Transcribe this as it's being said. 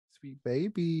sweet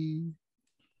baby.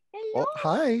 Hello. Oh,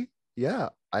 hi. Yeah,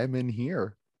 I'm in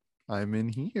here. I'm in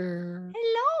here.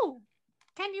 Hello.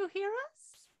 Can you hear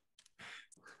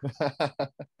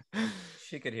us?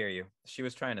 She could hear you. She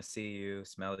was trying to see you,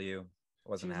 smell you. It She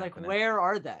wasn't was like, happening. where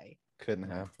are they?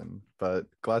 Couldn't happen, but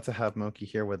glad to have Moki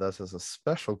here with us as a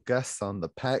special guest on the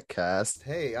Packcast.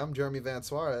 Hey, I'm Jeremy Van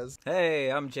Suarez.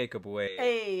 Hey, I'm Jacob Wade.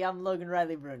 Hey, I'm Logan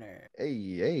Riley Bruner.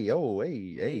 Hey.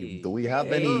 Hey. Do we have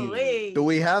Hey, any? hey. Do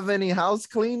we have any house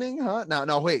cleaning? Huh?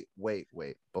 No. Wait.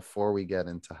 Before we get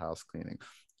into house cleaning,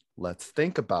 let's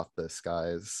think about this,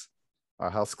 guys. Our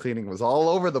house cleaning was all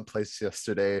over the place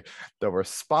yesterday. There were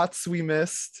spots we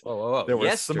missed. Whoa. There were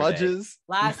Yesterday. smudges.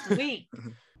 Last week.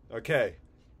 Okay.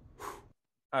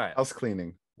 All right. House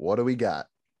cleaning. What do we got?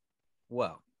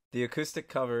 Well, the acoustic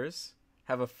covers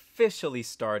have officially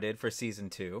started for season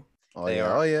 2. Oh, They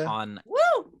yeah. are on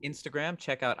Woo! Instagram.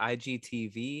 Check out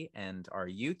IGTV and our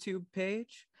YouTube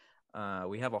page.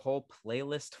 We have a whole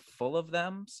playlist full of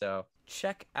them, so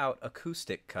check out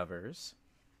acoustic covers.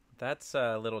 That's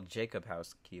a little Jacob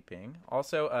housekeeping.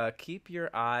 Also, keep your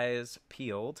eyes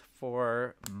peeled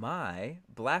for my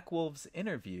Blackwolves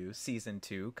interview season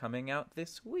 2 coming out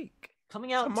this week.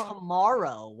 Coming out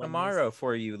tomorrow. Tomorrow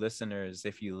for you listeners,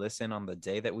 if you listen on the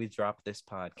day that we drop this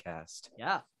podcast.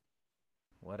 Yeah.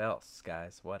 What else,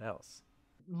 guys? What else?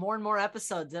 More and more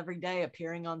episodes every day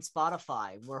appearing on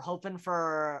Spotify. We're hoping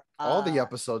for... all the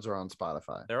episodes are on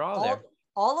Spotify. They're all there.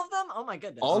 All of them? Oh my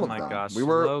goodness. All Oh of my them. gosh, We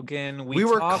were Logan, we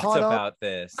were talked caught up- about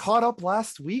this. Caught up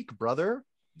last week, brother.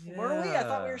 Were we? I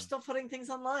thought we were Yeah. still putting things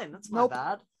online. That's my Nope.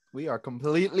 bad. We are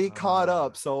completely caught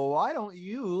up. So why don't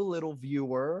you, little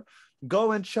viewer,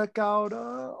 go and check out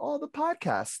all the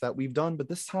podcasts that we've done, but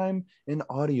this time in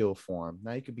audio form.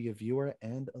 Now you could be a viewer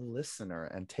and a listener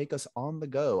and take us on the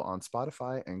go on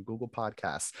Spotify and Google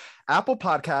Podcasts. Apple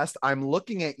Podcast, I'm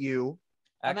looking at you.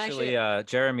 Actually,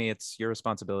 Jeremy, it's your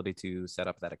responsibility to set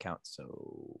up that account.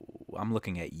 So I'm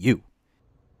looking at you.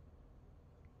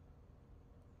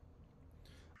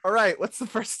 All right, what's the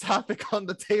first topic on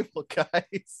the table,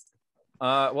 guys?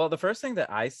 Well, the first thing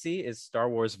that I see is Star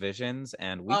Wars Visions,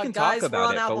 and we can guys, talk we're about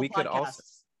on it, but Apple we could Podcasts. also.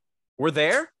 We're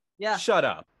there? Yeah. Shut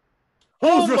up. Whose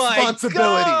Oh my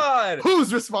responsibility? God!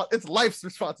 Whose responsibility? It's life's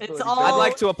responsibility. It's all- I'd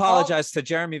like to apologize to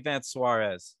Jeremy Van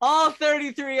Suarez. All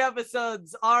 33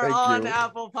 episodes are Thank on you.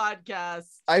 Apple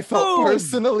Podcasts. I felt Boom!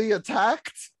 personally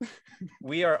attacked.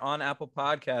 We are on Apple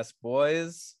Podcasts,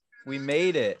 boys. We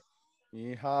made it.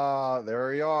 Yeehaw, there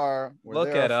we are. We're Look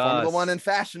there. at Formula us. One in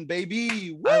fashion,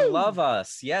 baby. Woo! I love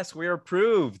us. Yes, we're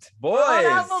approved. Boys. We're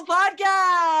on Apple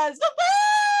Podcasts.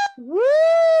 Woo!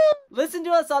 Listen to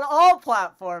us on all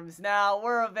platforms now.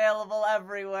 We're available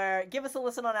everywhere. Give us a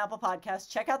listen on Apple Podcasts.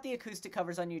 Check out the acoustic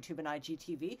covers on YouTube and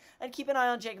IGTV. And keep an eye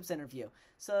on Jacob's interview.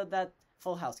 So that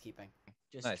full housekeeping.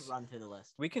 Just Nice. to run through the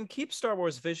list. We can keep Star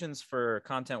Wars Visions for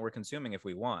content we're consuming if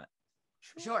we want.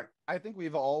 Sure. I think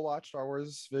we've all watched Star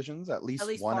Wars Visions at least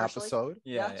least one partially. episode.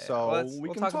 Yeah. So we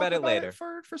we'll can talk about it later.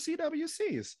 for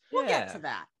CWCs. We'll Yeah. get to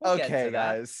that. We'll get Okay, to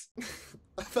that. guys.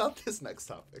 About this next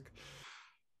topic.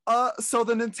 So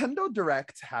the Nintendo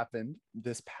Direct happened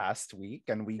this past week,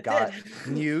 and we got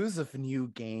news of new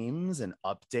games and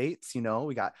updates. You know,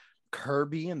 we got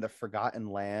Kirby and the Forgotten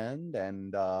Land,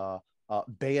 and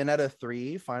Bayonetta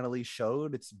 3 finally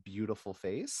showed its beautiful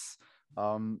face.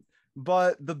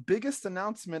 But the biggest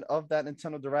announcement of that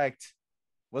Nintendo Direct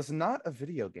was not a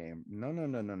video game.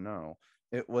 No.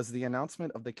 It was the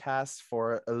announcement of the cast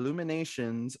for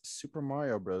Illumination's Super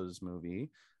Mario Bros. Movie.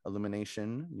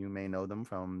 Illumination, you may know them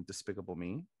from Despicable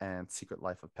Me and Secret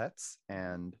Life of Pets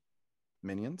and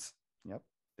Minions. Yep,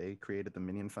 they created the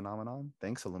Minion phenomenon.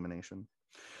 Thanks, Illumination.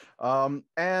 And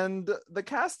the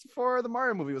cast for the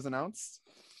Mario movie was announced.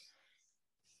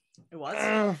 It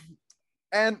was.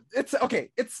 And it's okay.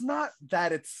 It's not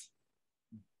that it's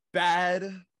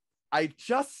bad. I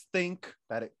just think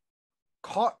that it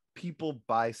caught people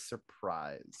by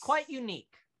surprise. Quite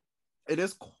unique. It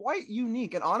is quite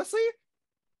unique. And honestly,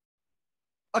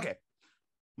 okay,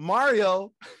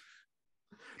 Mario. Go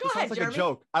It ahead, sounds like Jeremy. a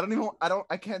joke.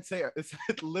 I can't say it.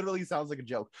 It literally sounds like a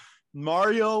joke.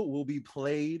 Mario will be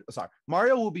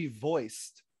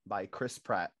voiced by Chris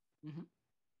Pratt. Mhm.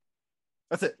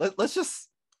 That's it. Let's just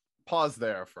pause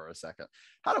there for a second.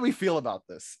 How do we feel about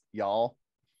this, y'all?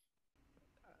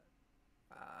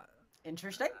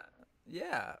 Interesting.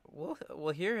 Yeah,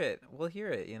 we'll hear it. We'll hear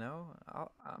it. You know,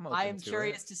 I'm open I am to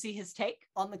curious it. to see his take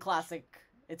on the classic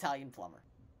Italian plumber.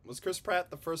 Was Chris Pratt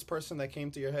the first person that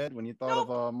came to your head when you thought of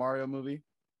a Mario movie?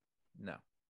 No.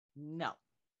 No,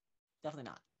 definitely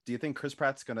not. Do you think Chris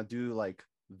Pratt's gonna do like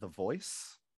the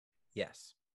voice?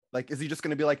 Yes. Like, is he just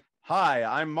gonna be like, "Hi,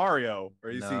 I'm Mario," or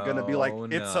is he gonna be like, No,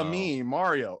 "It's a no. me,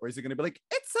 Mario," or is he gonna be like,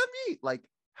 "It's a me"? Like,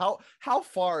 how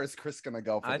far is Chris gonna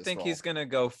go for I this think role? he's gonna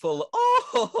go full.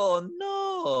 Oh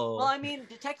no! Well, I mean,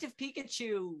 Detective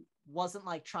Pikachu wasn't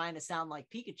like trying to sound like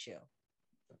Pikachu.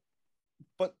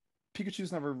 But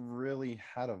Pikachu's never really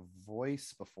had a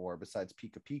voice before besides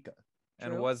Pika Pika.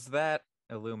 And True. was that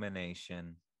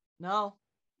Illumination? No,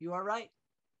 you are right.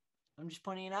 I'm just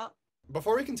pointing it out.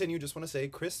 Before we continue, just want to say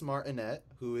Chris Martinet,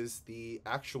 who is the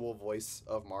actual voice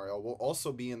of Mario, will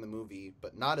also be in the movie,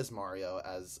 but not as Mario,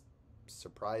 as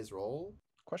surprise role.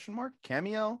 Question mark?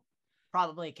 Cameo?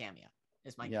 Probably a cameo,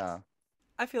 is my Yeah. guess.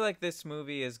 I feel like this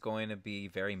movie is going to be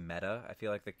very meta. I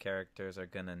feel like the characters are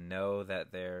gonna know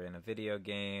that they're in a video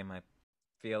game. I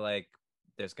feel like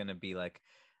there's gonna be like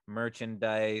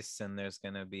merchandise, and there's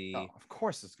gonna be, Oh, of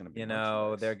course it's gonna be. you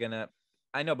know, merchandise. they're gonna.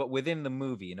 I know, but within the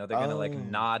movie, you know, they're gonna like Oh.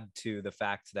 nod to the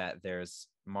fact that there's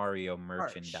Mario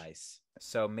merchandise.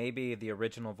 So maybe the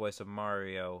original voice of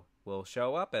Mario will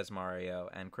show up as Mario,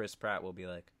 and Chris Pratt will be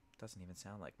like, "Doesn't even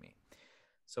sound like me."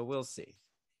 So we'll see.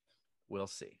 We'll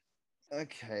see.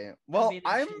 Okay. That'll Well, be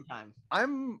an interesting time.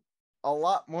 I'm a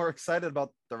lot more excited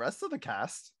about the rest of the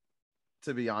cast,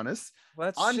 to be honest.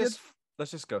 Let's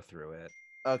just go through it.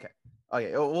 Okay.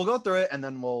 We'll go through it and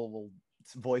then we'll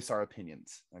voice our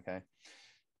opinions. Okay.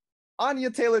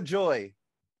 Anya Taylor-Joy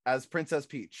as Princess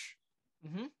Peach.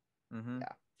 Mm-hmm. Mm-hmm.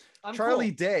 Yeah.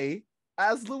 Charlie Day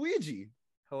as Luigi.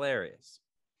 Hilarious.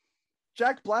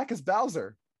 Jack Black as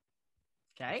Bowser.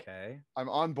 Okay. Okay. I'm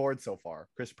on board so far.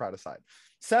 Chris Pratt aside.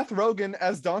 Seth Rogen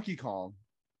as Donkey Kong.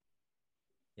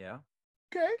 Yeah.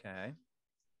 Okay. Okay.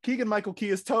 Keegan-Michael Key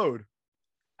as Toad.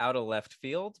 Out of left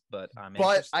field, but I'm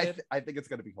But interested. I think it's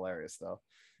going to be hilarious though.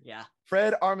 Yeah.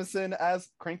 Fred Armisen as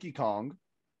Cranky Kong.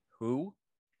 Who?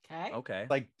 Okay.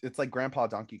 Okay. It's like Grandpa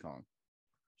Donkey Kong.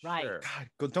 Right. Sure.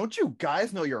 God, don't you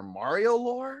guys know your Mario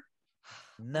lore?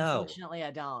 No. Unfortunately,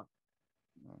 I don't.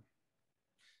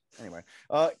 Anyway,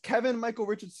 Kevin Michael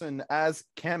Richardson as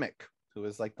Kamek, who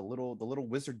is like the little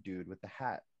wizard dude with the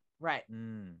hat. Right.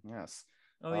 Mm. Yes.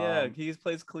 Oh yeah, he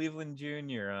plays Cleveland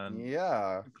Jr. on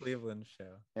Yeah. the Cleveland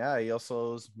show. Yeah, he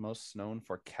also is most known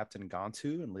for Captain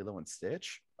Gontu and Lilo and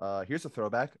Stitch. Here's a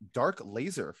throwback: Dark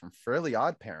Laser from Fairly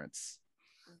Odd Parents.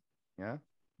 Yeah.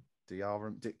 Do y'all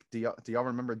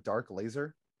remember Dark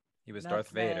Laser? He was Not Darth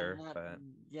then, Vader, not- but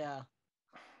yeah.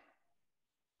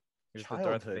 he was the Darth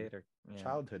Childhood. Vader. Yeah.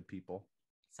 Childhood people.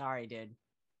 Sorry, dude.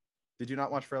 Did you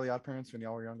not watch Fairly Odd Parents when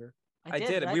y'all were younger? I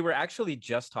did. but We were actually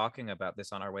just talking about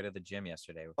this on our way to the gym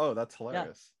yesterday. Oh, that's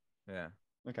hilarious. Yeah.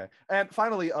 Okay. And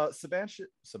finally, Sebastian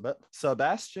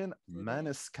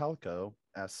Maniscalco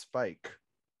as Spike.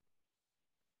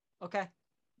 Okay.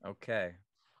 Okay.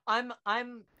 I'm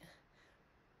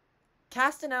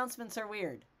cast announcements are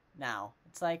weird now.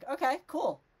 It's like, okay,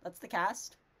 cool. That's the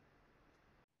cast.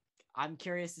 I'm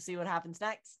curious to see what happens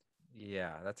next.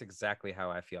 Yeah, that's exactly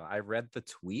how I feel. I read the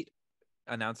tweet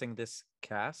announcing this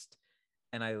cast,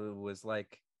 and I was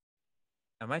like,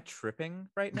 am I tripping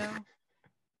right now?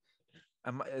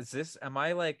 Am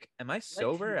I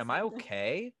sober? Am I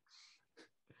okay?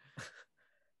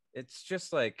 It's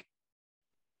just like,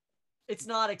 It's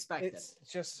not expected. it's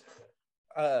just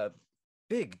a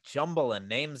big jumble of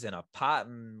names in a pot,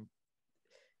 and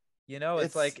you know,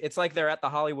 it's like they're at the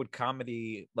Hollywood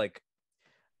comedy like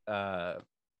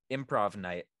improv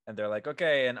night, and they're like,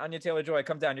 okay, and Anya Taylor-Joy,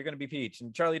 come down, you're gonna be Peach,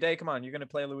 and Charlie Day, come on, you're gonna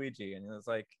play Luigi, and it's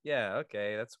like, yeah,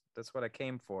 okay, that's what I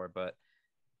came for, but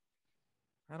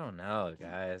I don't know,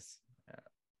 guys.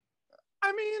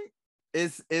 I mean,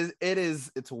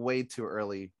 it's way too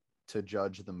early to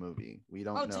judge the movie. We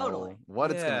don't know totally.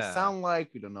 what it's gonna Yeah. sound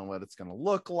like. We don't know what it's gonna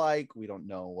look like. We don't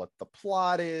know what the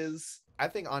plot is. I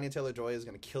think Anya Taylor-Joy is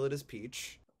going to kill it as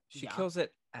Peach. She Yeah. kills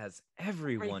it as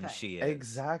everyone Everything. she is.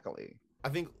 Exactly. I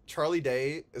think Charlie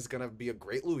Day is going to be a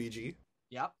great Luigi.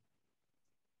 Yep.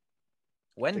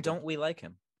 When Take a- don't we like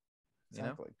him? You know?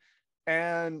 Exactly.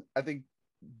 And I think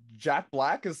Jack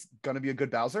Black is gonna be a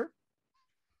good Bowser.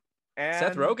 And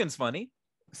Seth Rogen's funny.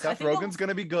 Seth I think Rogen's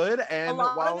gonna be good. A And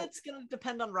lot while of it's going to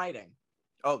depend on writing.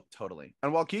 oh, totally.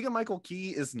 And while Keegan-Michael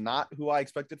Key is not who I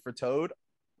expected for Toad,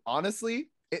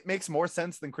 honestly, it makes more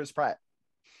sense than Chris Pratt,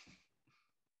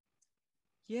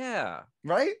 Yeah.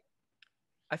 right?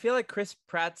 I feel like Chris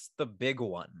Pratt's the big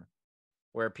one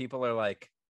where people are like,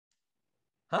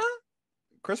 huh?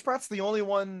 Chris Pratt's the only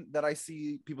one that I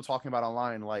see people talking about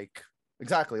online, like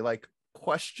exactly, like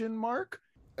question mark.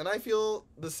 And I feel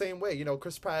the same way. You know,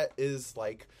 Chris Pratt is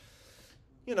like,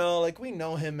 you know, like we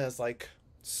know him as like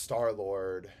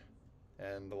Star-Lord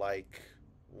and like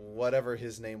whatever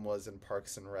his name was in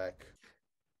Parks and Rec.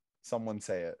 Someone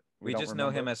say it. We don't just know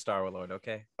him remember. as Star-Lord,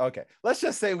 okay? Okay, let's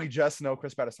just say we just know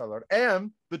Chris Pratt as Star-Lord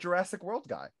and the Jurassic World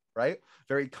guy, right?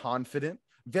 Very confident,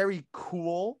 very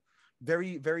cool,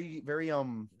 very Very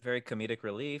comedic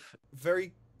relief.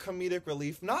 Very comedic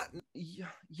relief. Not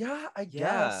yeah, I Yeah,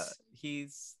 guess.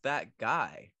 he's that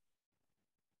guy.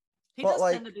 He But, does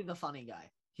like- tend to be the funny guy.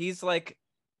 He's like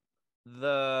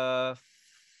the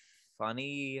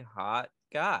funny, hot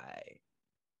guy.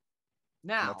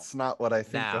 Now, That's not what I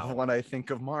think Now. of when I think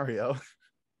of Mario.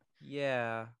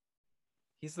 Yeah.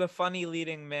 He's the funny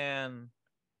leading man.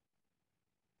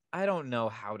 I don't know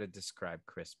how to describe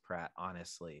Chris Pratt,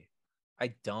 honestly.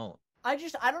 I don't. I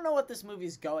don't know what this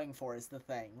movie's going for is the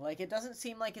thing. Like, it doesn't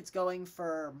seem like it's going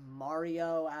for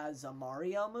Mario as a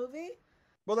Mario movie.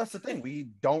 Well, that's the thing. We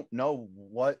don't know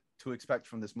what to expect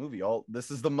from this movie. This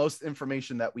is the most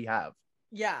information that we have.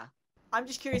 Yeah. I'm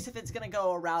just curious if it's going to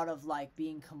go a route of, like,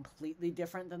 being completely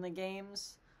different than the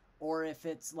games. Or if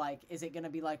it's, like, is it going to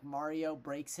be, like, Mario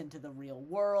breaks into the real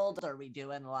world? Are we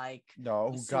doing, like...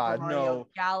 No, Super God, Mario no.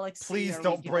 Galaxy? Please Are we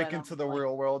don't break doing, into the like...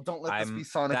 real world. Don't let this be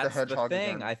Sonic the That's Hedgehog the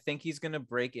thing. again. I think he's gonna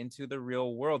break into the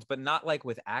real world, but not like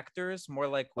with actors, more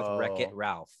like with Oh. Wreck-It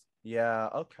Ralph. Yeah,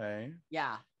 okay.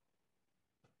 Yeah.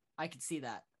 I could see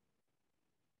that.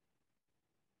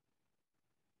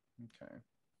 Okay.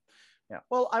 Yeah.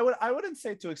 Well, I wouldn't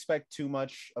say to expect too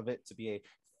much of it to be a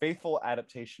faithful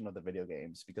adaptation of the video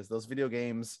games, because those video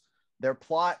games, their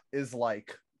plot is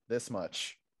like this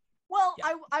much. Well,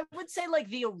 Yeah. I would say, like,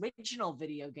 the original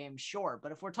video game, sure.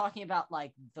 But if we're talking about,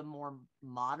 like, the more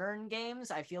modern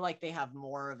games, I feel like they have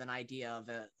more of an idea of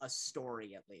a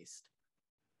story, at least.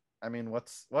 I mean,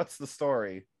 what's the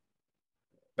story?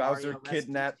 Mario Bowser rescues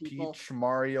kidnap people. Peach,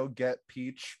 Mario get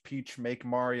Peach, Peach make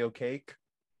Mario cake.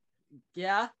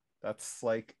 Yeah. That's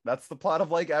the plot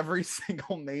of like every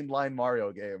single mainline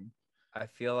Mario game. I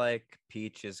feel like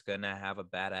Peach is gonna have a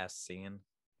badass scene.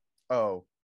 Oh,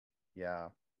 yeah.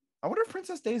 I wonder if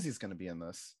Princess Daisy's gonna be in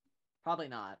this. Probably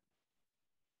not.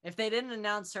 If they didn't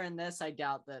announce her in this, I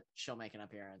doubt that she'll make an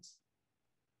appearance.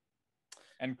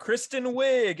 And Kristen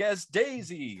Wiig as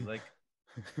Daisy. Like,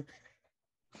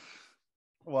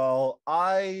 Well,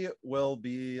 I will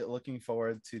be looking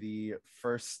forward to the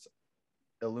first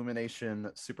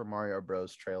Illumination Super Mario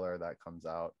Bros. Trailer that comes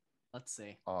out. Let's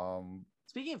see. Um,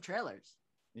 Speaking of trailers,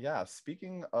 yeah.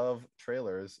 Speaking of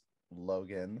trailers,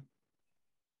 Logan,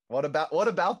 what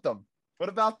about them? What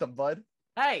about them, bud?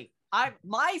 hey,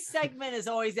 my segment is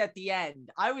always at the end.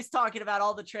 I was talking about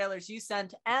all the trailers you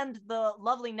sent and the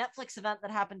lovely Netflix event that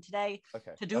happened today.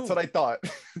 Okay, TUDUM. that's what I thought.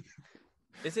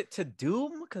 is it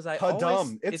TUDUM? Because I TUDUM.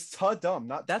 always It's TUDUM,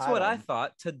 not that's what I TUDUM.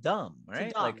 thought. TUDUM,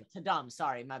 right? Like TUDUM.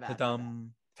 Sorry, my bad. TUDUM.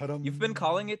 TUDUM. You've been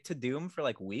calling it TUDUM for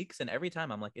like weeks, and every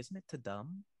time I'm like, isn't it TUDUM?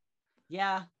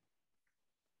 Yeah.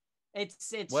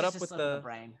 It's What just up a with slip of the- the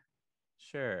brain.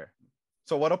 Sure.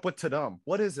 So what up with TUDUM?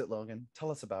 What is it, Logan?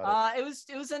 Tell us about it.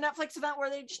 It was a Netflix event where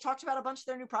they just talked about a bunch of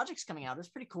their new projects coming out. It was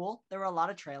pretty cool. There were a lot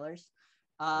of trailers.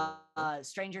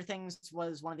 Stranger Things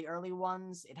was one of the early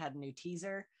ones. It had a new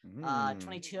teaser.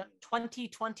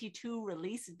 2022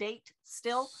 release date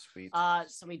still. Sweet.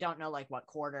 So we don't know like what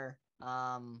quarter.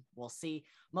 We'll see.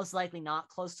 Most likely not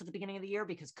close to the beginning of the year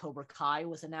because Cobra Kai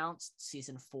was announced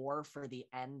season 4 for the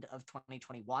end of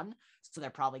 2021. So they're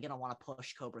probably going to want to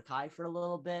push Cobra Kai for a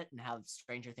little bit and have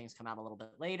Stranger Things come out a little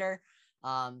bit later.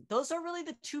 Those are really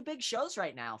the two big shows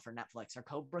right now for Netflix, are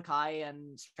Cobra Kai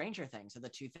and Stranger Things are the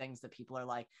two things that people are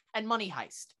like, and Money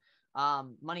Heist.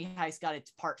 Money Heist got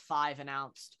its part 5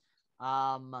 announced.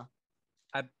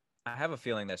 I have a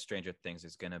feeling that Stranger Things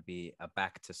is going to be a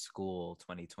back to school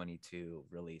 2022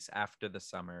 release after the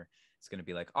summer. It's going to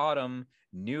be like autumn,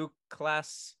 new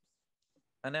class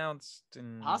announced,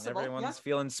 and Possible, everyone's yeah.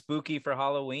 feeling spooky for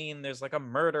Halloween. There's like a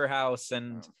murder house,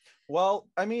 and Well,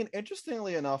 I mean,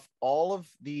 interestingly enough, all of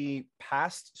the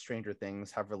past Stranger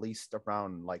Things have released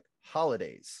around like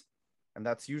holidays. And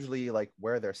that's usually like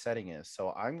where their setting is.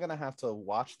 So I'm going to have to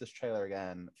watch this trailer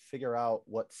again, figure out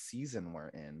what season we're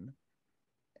in,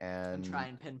 and try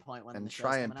and pinpoint when and the show's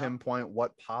try and coming out. pinpoint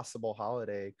what possible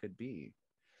holiday could be.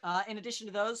 In addition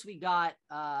to those, we got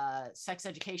Sex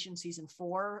Education season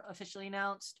 4 officially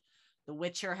announced. The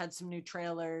Witcher had some new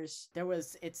trailers.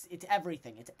 It's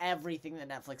everything. It's everything that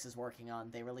Netflix is working on.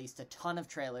 They released a ton of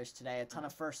trailers today, a ton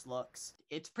of first looks.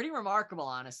 It's pretty remarkable,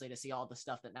 honestly, to see all the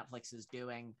stuff that Netflix is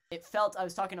doing. I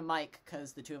was talking to Mike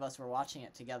because the two of us were watching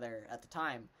it together at the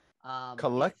time.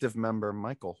 Collective member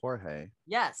Michael Jorge.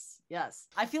 Yes.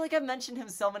 I feel like I've mentioned him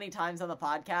so many times on the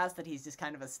podcast that he's just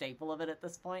kind of a staple of it at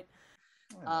this point.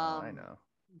 I know.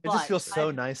 It just feels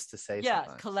so nice to say. Yeah,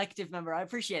 sometimes. collective member. I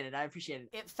appreciate it.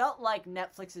 It felt like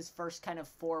Netflix's first kind of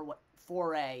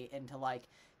foray into like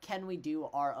can we do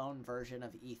our own version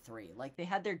of E3? Like, they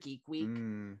had their Geek Week,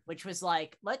 Mm. which was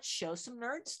like, let's show some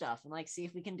nerd stuff and like see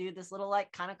if we can do this little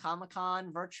like kind of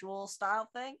Comic-Con virtual style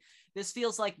thing. This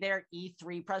feels like their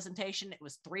E3 presentation. It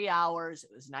was 3 hours.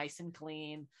 It was nice and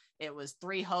clean. It was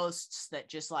 3 hosts that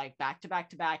just like back to back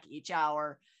to back each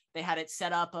hour. They had it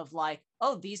set up of like,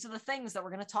 oh, these are the things that we're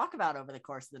going to talk about over the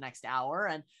course of the next hour.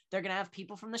 And they're going to have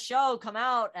people from the show come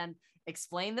out and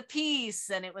explain the piece.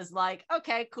 And it was like,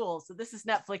 okay, cool. So this is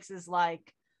Netflix's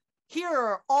like, here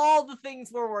are all the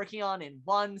things we're working on in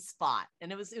one spot.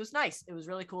 And it was nice. It was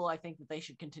really cool. I think that they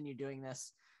should continue doing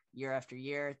this year after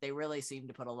year. They really seem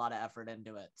to put a lot of effort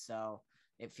into it. So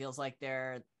it feels like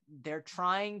they're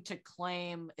trying to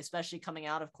claim, especially coming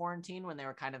out of quarantine when they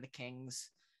were kind of the kings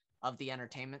of the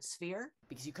entertainment sphere,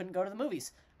 because you couldn't go to the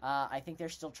movies. I think they're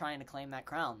still trying to claim that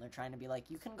crown. They're trying to be like,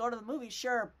 you can go to the movies,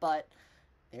 sure, but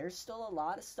there's still a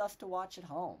lot of stuff to watch at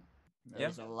home.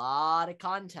 There's a lot of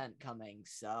content coming,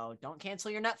 so don't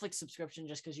cancel your Netflix subscription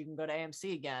just because you can go to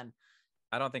AMC again.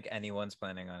 I don't think anyone's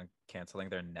planning on canceling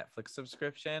their Netflix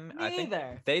subscription. Neither. I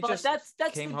think they just that's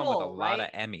came the home goal, with a lot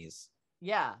right? of Emmys.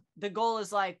 Yeah, the goal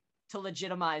is like to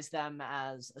legitimize them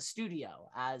as a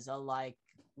studio, as a like,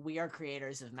 we are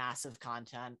creators of massive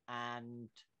content and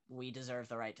we deserve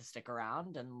the right to stick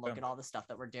around and look at all the stuff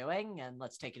that we're doing and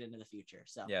let's take it into the future.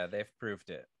 So yeah, they've proved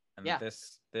it. And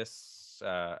this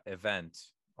event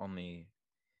only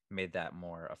made that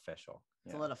more official.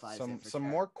 solidifies some it for some sure.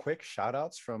 more quick shout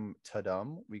outs from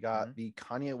TUDUM. We got the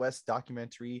Kanye West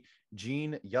documentary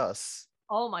Gene Yus.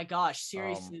 Oh my gosh,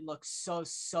 seriously looks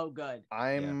so good.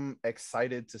 I'm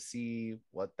excited to see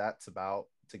what that's about,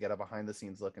 to get a behind the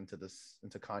scenes look into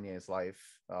Kanye's life.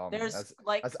 There's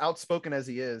as outspoken as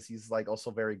he is, he's like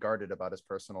also very guarded about his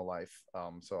personal life.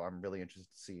 So I'm really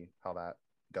interested to see how that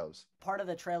goes. part of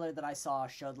the trailer that I saw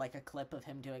showed like a clip of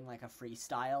him doing like a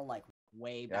freestyle like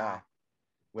way back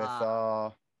with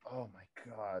oh my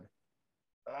god,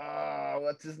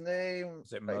 what's his name?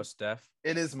 Is it Mos Def?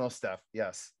 It is Mos Def,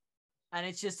 yes. And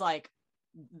it's just like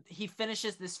he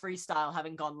finishes this freestyle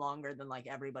having gone longer than like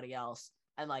everybody else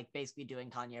and like basically doing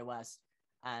Kanye West,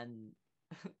 and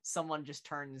someone just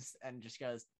turns and just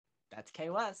goes, that's K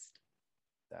West.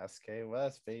 That's K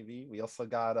West, baby. We also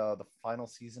got the final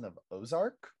season of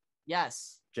Ozark.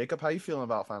 Yes. Jacob, how you feeling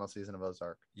about final season of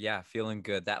Ozark? Yeah, feeling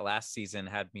good. That last season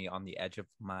had me on the edge of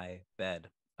my bed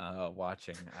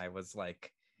watching. I was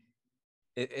like,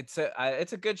 it's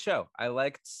a good show. I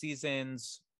liked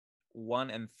seasons 1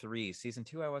 and 3. Season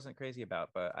 2 I wasn't crazy about,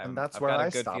 but I've got a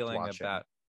good feeling about.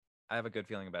 I have a good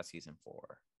feeling about season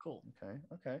 4. Cool.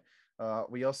 Okay.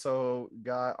 We also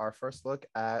got our first look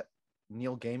at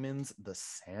Neil Gaiman's The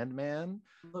Sandman,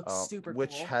 Looks super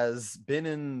which cool. has been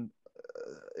in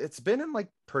it's been in like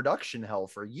production hell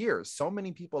for years. So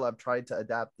many people have tried to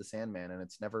adapt The Sandman and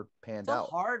it's never panned out.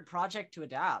 It's a hard project to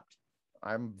adapt.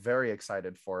 I'm very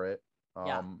excited for it.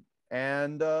 Yeah.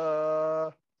 And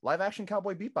live action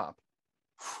Cowboy Bebop.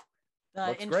 The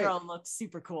Looks intro great. looks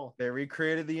super cool. They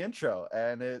recreated the intro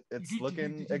and it's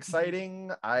looking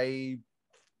exciting. I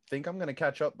think I'm gonna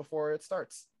catch up before it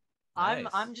starts. Nice.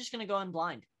 I'm just gonna go in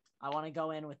blind. I want to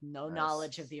go in with no Nice.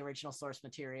 knowledge of the original source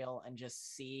material and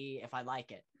just see if I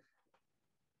like it.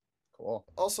 Cool.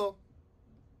 Also,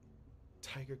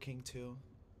 Tiger King 2.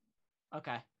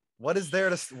 Okay. What is there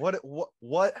to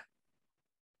what?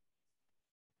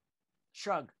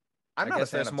 Shrug. I'm I not a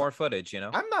guess fan there's of more footage, you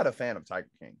know. I'm not a fan of Tiger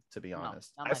King, to be No,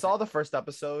 honest. not I my saw thing. the first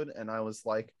episode and I was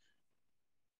like,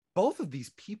 both of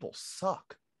these people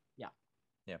suck.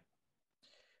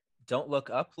 Don't Look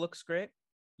Up looks great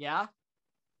Yeah.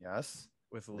 Yes.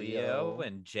 with Leo. Leo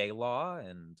and J Law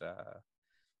and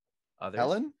others.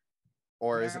 Ellen?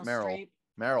 Or is it Meryl Meryl? Streep.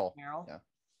 Meryl. Meryl. Yeah.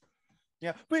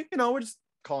 Yeah. But we're just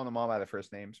calling them all by their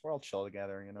first names. We're all chill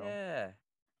together, Yeah.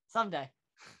 Someday.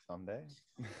 someday.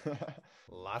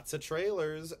 Lots of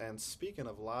trailers, and speaking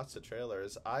of lots of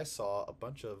trailers, I saw a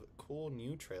bunch of cool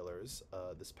new trailers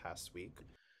this past week.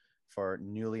 For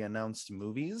newly announced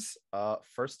movies.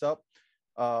 First up,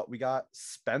 we got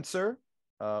Spencer,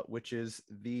 which is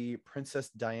the Princess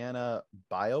Diana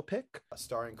biopic.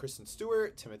 Starring Kristen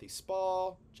Stewart, Timothy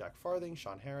Spall, Jack Farthing,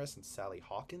 Sean Harris, and Sally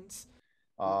Hawkins.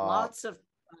 Lots of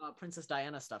Princess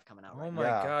Diana stuff coming out right Oh now. my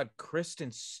Yeah. God,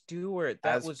 Kristen Stewart.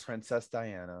 That as was. Princess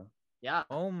Diana. Yeah.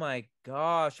 Oh my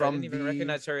gosh, I From didn't even the-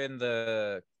 recognize her in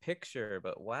the picture,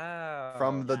 but wow.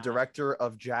 From the yeah. director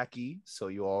of Jackie. So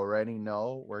you already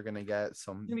know we're going to get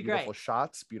some gonna be beautiful great.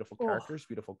 shots, beautiful Oh. characters,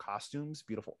 beautiful costumes,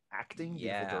 beautiful acting,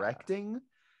 Yeah. beautiful directing.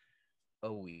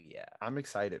 Oh yeah. I'm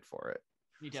excited for it.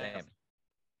 Me too. Same.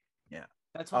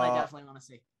 That's what I Uh, definitely want to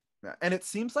see. Yeah, and it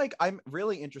seems like I'm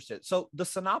really interested. So the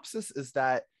synopsis is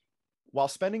that while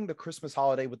spending the Christmas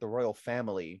holiday with the royal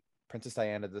family, Princess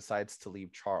Diana decides to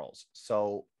leave Charles.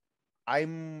 So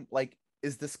I'm like,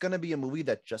 is this gonna be a movie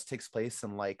that just takes place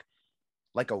in like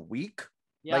a week?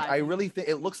 Yeah, Like, I really think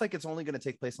it looks like it's only going to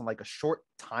take place in like a short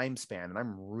time span, and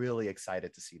I'm really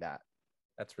excited to see that.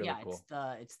 That's really cool.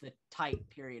 It's the tight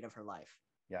period of her life.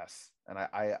 Yes, and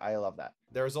I love that.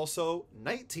 There's also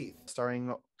Night Teeth,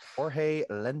 starring Jorge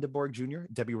Lendeborg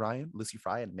Jr., Debbie Ryan, Lucy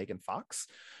Fry, and Megan Fox.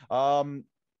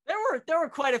 There were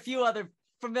quite a few other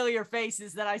familiar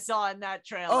faces that I saw in that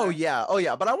trailer. Oh yeah,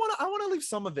 but I want to leave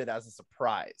some of it as a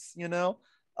surprise, you know.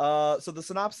 So the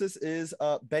synopsis is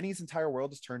Benny's entire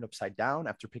world is turned upside down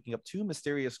after picking up two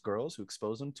mysterious girls who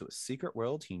expose him to a secret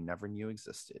world he never knew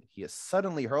existed. He is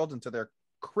suddenly hurled into their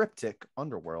cryptic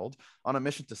underworld on a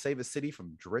mission to save his city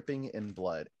from dripping in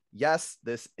blood. Yes,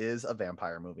 this is a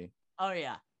vampire movie. Oh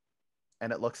yeah.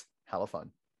 And it looks hella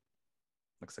fun.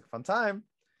 Looks like a fun time.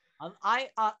 I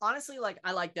honestly, like,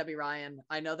 I like Debbie Ryan.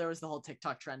 I know there was the whole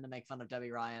TikTok trend to make fun of Debbie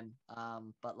Ryan.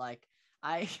 But like,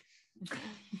 I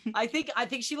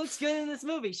think she looks good in this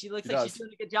movie. She looks like she's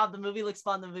doing a good job. The movie looks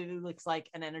fun. The movie looks like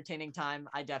an entertaining time.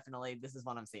 This is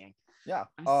what I'm seeing. Yeah.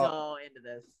 I'm so into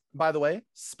this. By the way,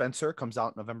 Spencer comes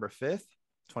out November 5th,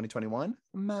 2021.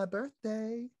 My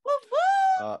birthday. Woo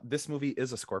woo! This movie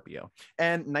is a Scorpio.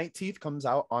 And Night Teeth comes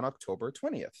out on October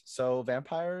 20th. So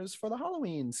vampires for the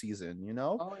Halloween season, you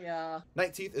know? Oh, yeah.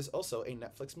 Night Teeth is also a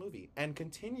Netflix movie. And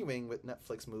continuing with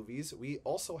Netflix movies, we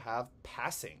also have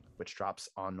Passing, which drops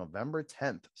on November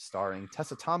 10th, starring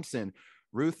Tessa Thompson,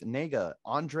 Ruth Negga,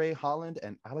 Andre Holland,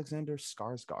 and Alexander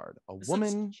Skarsgård. A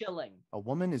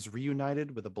woman is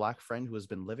reunited with a black friend who has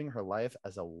been living her life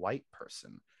as a white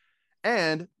person.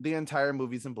 And the entire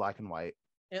movie's in black and white.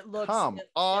 It looks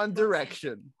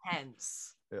direction.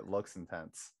 Intense. It looks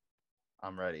intense.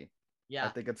 I'm ready. Yeah. I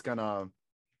think it's gonna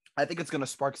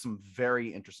spark some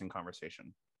very interesting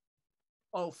conversation.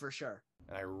 Oh, for sure.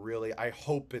 And I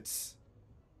hope it's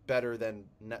better than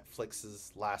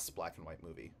Netflix's last black and white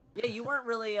movie. Yeah, you weren't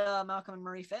really a Malcolm and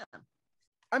Marie fan.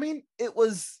 I mean, it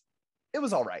was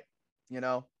all right, you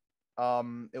know.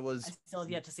 It was. I still have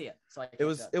yet to see it, so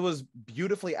it was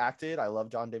beautifully acted. I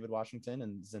love John David Washington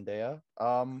and Zendaya.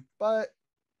 But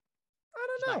I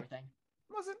don't know.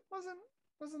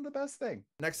 Wasn't the best thing.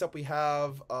 Next up, we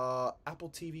have Apple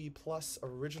TV Plus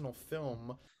original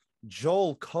film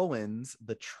Joel Coen's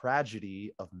The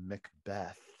Tragedy of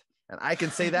Macbeth, and I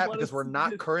can say that because we're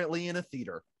not currently in a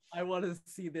theater. I want to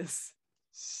see this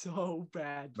so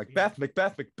bad. Macbeth,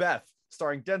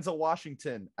 starring Denzel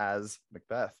Washington as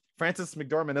Macbeth, Frances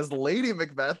McDormand as Lady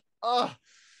Macbeth.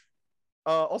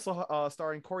 Also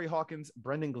starring Corey Hawkins,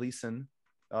 Brendan Gleeson.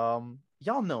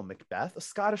 Y'all know Macbeth. A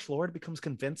Scottish lord becomes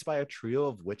convinced by a trio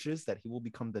of witches that he will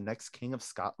become the next king of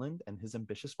Scotland, and his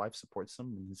ambitious wife supports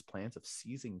him in his plans of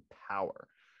seizing power.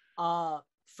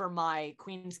 For my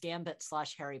Queen's Gambit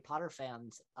 / Harry Potter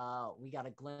fans, we got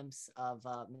a glimpse of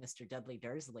Mr. Dudley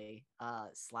Dursley /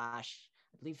 I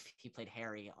believe he played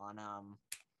Harry on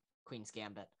Queen's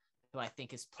Gambit, who I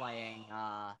think is playing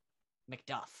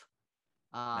Macduff.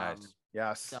 Nice.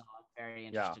 Yes. So I'm very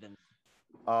interested in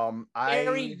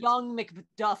very young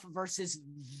Macduff versus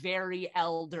very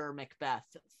elder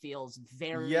Macbeth feels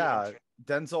very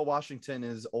Denzel Washington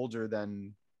is older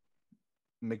than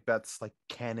Macbeth's like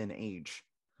canon age.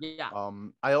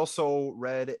 I also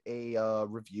read a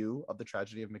review of The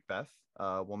Tragedy of Macbeth.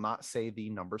 Will not say the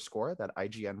number score that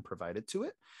IGN provided to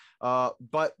it,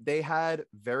 but they had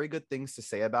very good things to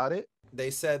say about it. They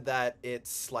said that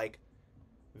it's like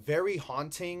very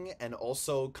haunting and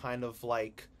also kind of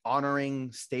like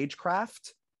honoring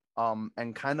stagecraft,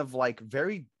 and kind of like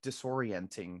very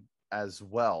disorienting as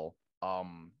well.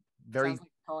 Very sounds like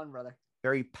Colin, brother.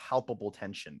 Very palpable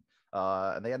tension.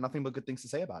 And they had nothing but good things to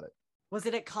say about it. Was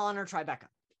it at Colin or Tribeca?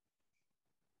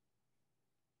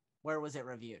 Where was it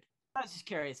reviewed? I was just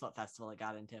curious what festival it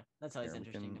got into. That's always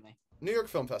interesting to me. New York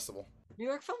Film Festival. New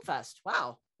York Film Fest.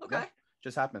 Wow. Okay. Yeah,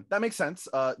 just happened. That makes sense.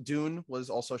 Dune was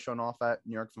also shown off at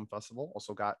New York Film Festival.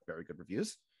 Also got very good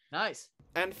reviews. Nice.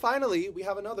 And finally, we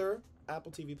have another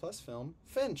Apple TV Plus film,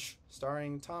 Finch,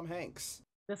 starring Tom Hanks,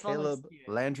 Caleb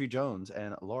Landry Jones,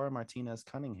 and Laura Martinez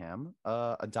Cunningham.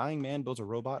 A dying man builds a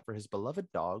robot for his beloved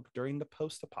dog during the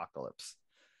post-apocalypse.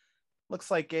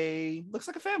 Looks like a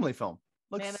family film.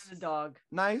 Looks man and a dog.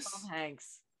 Nice. Tom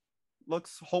Hanks.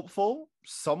 Looks hopeful.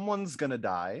 Someone's gonna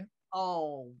die.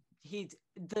 Oh,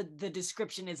 the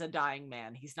description is a dying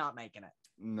man. He's not making it.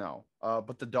 No.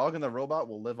 But the dog and the robot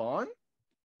will live on?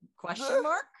 Question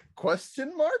mark?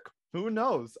 Question mark? Who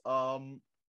knows?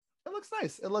 It looks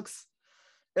nice. It looks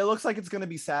like it's gonna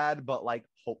be sad, but like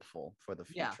hopeful for the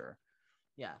future.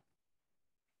 Yeah.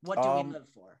 What do we live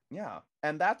for? Yeah,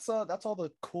 and that's all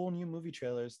the cool new movie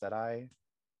trailers that I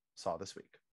saw this week.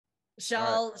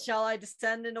 Shall I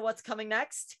descend into what's coming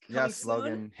next? Yes, soon?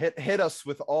 Logan, hit us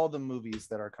with all the movies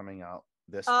that are coming out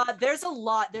this week. There's a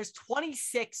lot. There's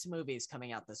 26 movies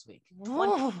coming out this week.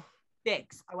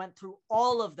 26. I went through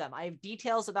all of them. I have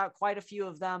details about quite a few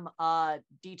of them.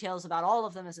 Details about all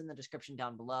of them is in the description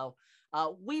down below.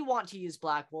 We want to use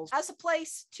Blackwolves as a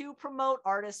place to promote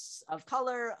artists of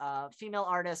color, female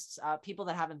artists, people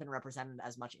that haven't been represented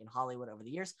as much in Hollywood over the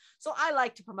years. So I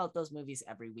like to promote those movies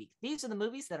every week. These are the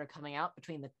movies that are coming out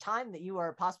between the time that you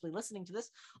are possibly listening to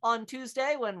this on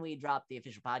Tuesday when we drop the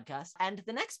official podcast and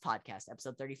the next podcast,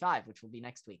 episode 35, which will be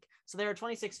next week. So there are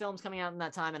 26 films coming out in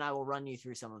that time, and I will run you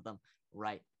through some of them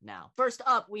right now. First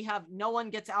up, we have No One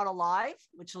Gets Out Alive,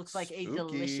 which looks like a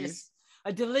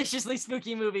deliciously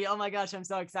spooky movie. Oh my gosh, I'm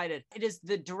so excited. It is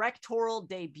the directorial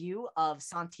debut of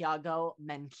Santiago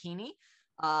Menchini.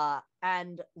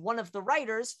 And one of the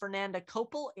writers, Fernanda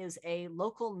Koppel, is a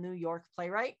local New York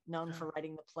playwright known for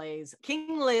writing the plays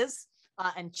King Liz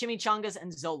and Chimichangas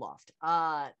and Zoloft.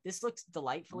 This looks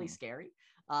delightfully scary.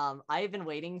 I've been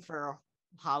waiting for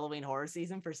Halloween horror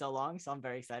season for so long, so I'm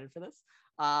very excited for this.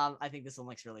 I think this one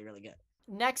looks really, really good.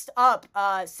 Next up,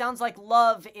 Sounds Like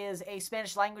Love is a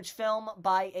Spanish language film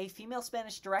by a female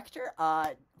Spanish director,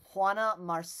 Juana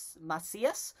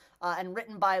Macias, and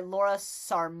written by Laura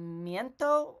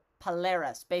Sarmiento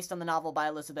Paleras, based on the novel by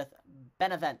Elizabeth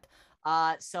Benavent.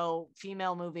 So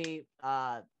female movie,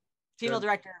 female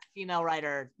director, female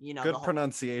writer, Good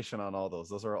pronunciation on all those.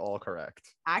 Those are all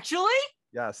correct. Actually?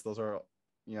 Yes, those are,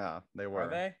 they were. Are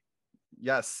they?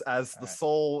 Yes, as the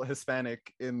sole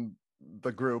Hispanic in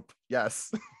the group,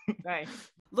 yes. Right.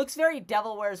 Looks very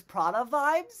Devil Wears Prada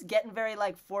vibes, getting very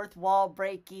like fourth wall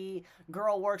breaky.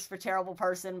 Girl works for terrible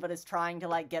person but is trying to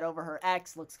like get over her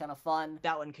ex. Looks kind of fun.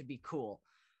 That one could be cool.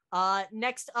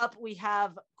 Next up we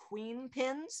have Queen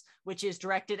Pins, which is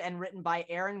directed and written by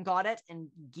Aaron Gaudet and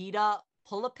Gita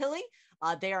Pulapilli.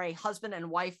 They are a husband and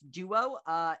wife duo.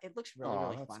 It looks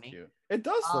really funny. Cute. It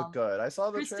does look good. I saw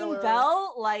the Kristen trailer.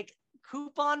 Bell, like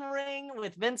coupon ring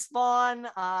with Vince Vaughn.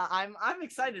 I'm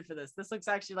excited for this. This looks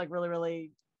actually like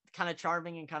really kind of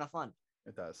charming and kind of fun.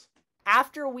 It does.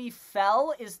 After We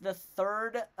Fell is the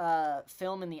third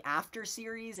film in the After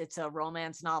series. It's a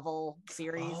romance novel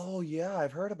series. Oh yeah,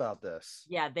 I've heard about this.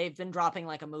 Yeah, they've been dropping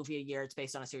like a movie a year. It's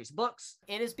based on a series of books.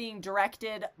 It is being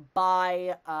directed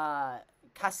by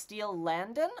Castile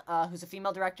Landon, who's a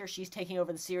female director. She's taking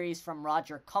over the series from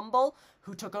Roger Cumble,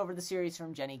 who took over the series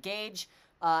from Jenny Gage.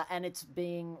 And it's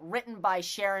being written by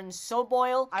Sharon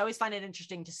Soboyle. I always find it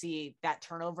interesting to see that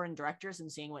turnover in directors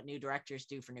and seeing what new directors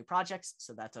do for new projects,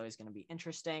 so that's always going to be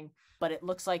interesting. But it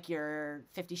looks like your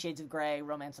 50 Shades of Grey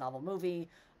romance novel movie.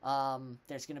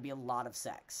 There's going to be a lot of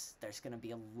sex. So just there's going to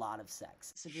be a lot of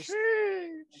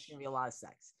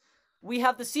sex. We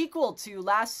have the sequel to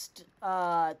last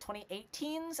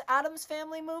 2018's Addams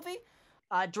Family movie.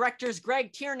 Directors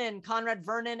Greg Tiernan, Conrad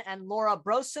Vernon, and Laura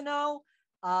Brosino.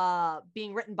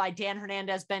 Being written by Dan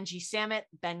Hernandez, Benji Sammet,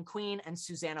 Ben Queen, and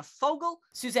Susanna Fogel.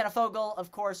 Susanna Fogel,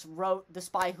 of course, wrote The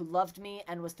Spy Who Loved Me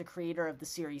and was the creator of the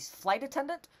series Flight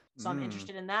Attendant. So I'm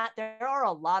interested in that. There are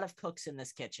a lot of cooks in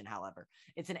this kitchen, however.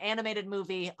 It's an animated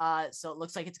movie, so it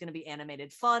looks like it's going to be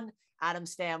animated fun.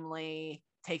 Addams Family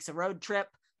takes a road trip.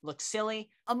 Looks silly.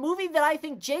 A movie that I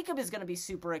think Jacob is going to be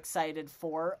super excited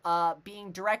for,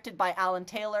 being directed by Alan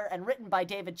Taylor and written by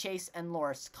David Chase and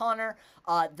Loris Connor.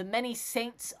 The Many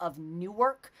Saints of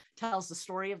Newark tells the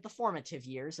story of the formative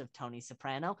years of Tony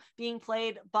Soprano, being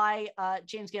played by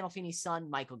James Gandolfini's son,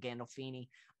 Michael Gandolfini.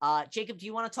 Jacob, do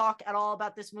you want to talk at all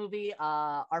about this movie?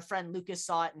 Our friend Lucas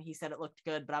saw it and he said it looked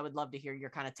good, but I would love to hear your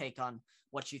kind of take on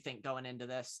what you think going into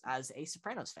this as a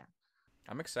Sopranos fan.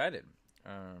 I'm excited.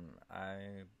 I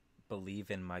believe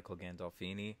in Michael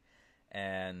Gandolfini,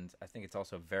 and I think it's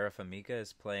also Vera Farmiga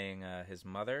is playing his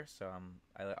mother. So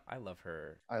I love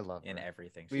her. I love in her.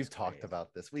 Everything. We've talked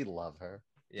about this. We love her.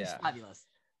 Yeah, she's fabulous.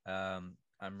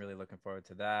 I'm really looking forward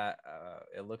to that.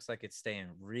 It looks like it's staying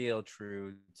real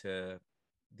true to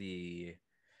the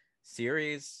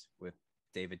series with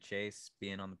David Chase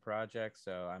being on the project.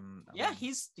 So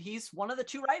he's one of the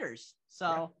two writers. So.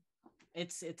 Yeah.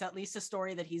 It's at least a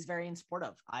story that he's very in support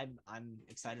of. I'm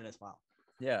excited as well.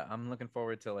 Yeah, I'm looking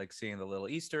forward to like seeing the little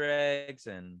Easter eggs,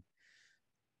 and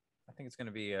I think it's going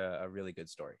to be a really good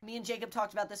story. Me and Jacob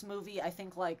talked about this movie, I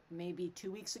think like maybe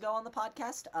 2 weeks ago on the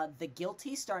podcast, The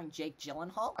Guilty, starring Jake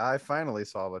Gyllenhaal. I finally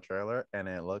saw the trailer, and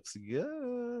it looks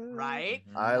good. Right?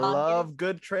 Mm-hmm. I love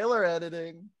good trailer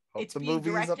editing. Hope it's the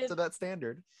movie's up to that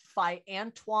standard. By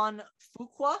Antoine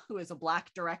Fuqua, who is a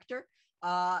Black director.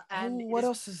 And What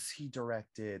else has he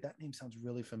directed? That name sounds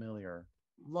really familiar.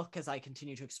 look as I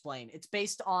continue to explain. It's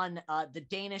based on the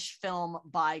Danish film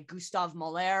by Gustav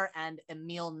Mahler and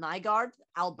Emil Nygaard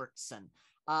Albertsen.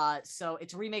 So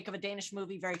it's a remake of a Danish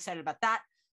movie. Very excited about that.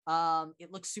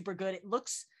 It looks super good. It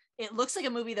looks like a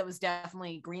movie that was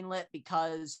definitely greenlit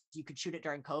because you could shoot it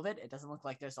during COVID. It doesn't look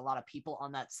like there's a lot of people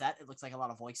on that set. It looks like a lot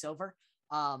of voiceover.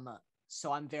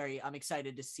 So I'm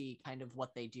excited to see kind of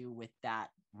what they do with that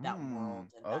world.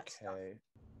 And that stuff.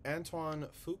 Antoine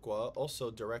Fuqua, also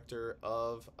director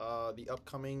of the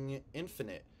upcoming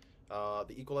Infinite,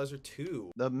 The Equalizer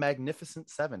 2. The Magnificent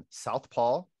Seven,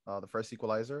 Southpaw, the first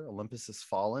Equalizer, Olympus Has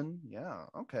Fallen. Yeah,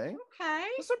 okay. Okay.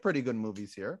 Those are pretty good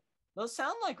movies here. Those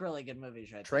sound like really good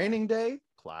movies right Training Day,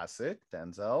 classic.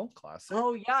 Denzel, classic.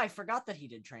 Oh, yeah, I forgot that he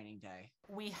did Training Day.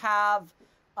 We have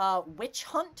Witch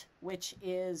Hunt, which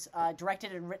is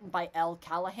directed and written by Elle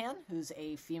Callahan, who's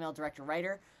a female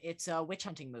director-writer. It's a witch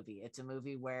hunting movie. It's a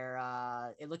movie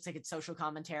where it looks like it's social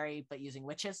commentary, but using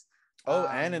witches.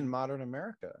 And in modern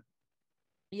America.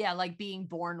 Yeah, like being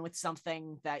born with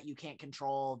something that you can't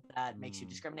control that makes you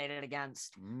discriminated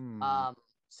against.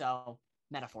 So,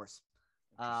 metaphors.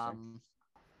 A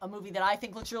movie that I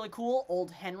think looks really cool,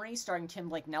 Old Henry, starring Tim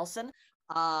Blake Nelson.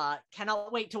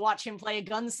 Cannot wait to watch him play a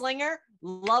gunslinger.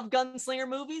 Love gunslinger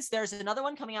movies. There's another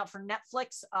one coming out for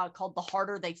Netflix called The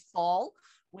Harder They Fall,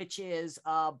 which is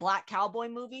a black cowboy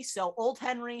movie. So Old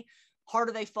Henry,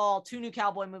 Harder They Fall, 2 new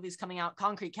cowboy movies coming out.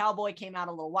 Concrete Cowboy came out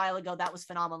a little while ago. That was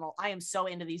phenomenal. I am so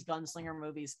into these gunslinger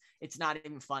movies. It's not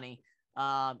even funny.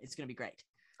 It's going to be great.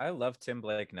 I love Tim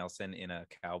Blake Nelson in a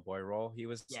cowboy role. He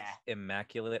was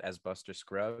immaculate as Buster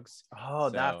Scruggs. Oh,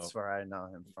 that's where I know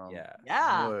him from.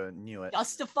 Yeah. Knew it.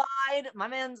 Justified. My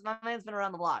man's been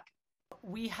around the block.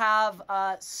 We have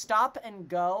Stop and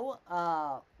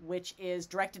Go, which is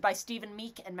directed by Stephen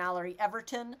Meek and Mallory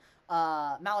Everton.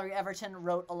 Mallory Everton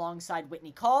wrote alongside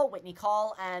Whitney Call. Whitney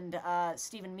Call and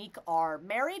Stephen Meek are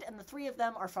married, and the 3 of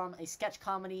them are from a sketch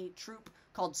comedy troupe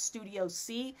called Studio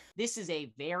C. This is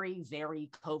a very, very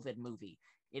COVID movie.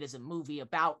 It is a movie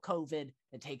about COVID.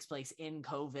 It takes place in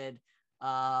COVID.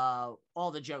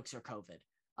 All the jokes are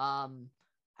COVID.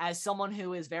 As someone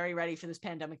who is very ready for this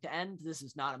pandemic to end, this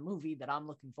is not a movie that I'm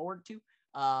looking forward to.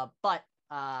 But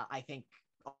I think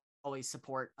always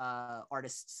support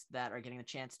artists that are getting the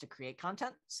chance to create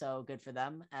content. So good for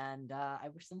them. And I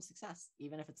wish them success,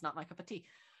 even if it's not my cup of tea.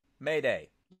 Mayday.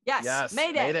 Yes,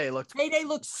 Mayday. Mayday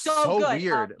looks so good.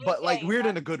 Weird, but like weird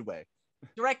in a good way.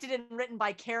 Directed and written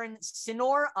by Karen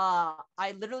Sinor.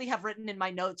 I literally have written in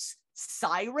my notes,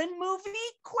 Siren movie? ?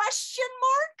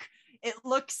 It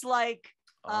looks like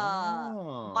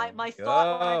my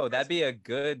thought. That'd be a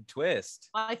good twist.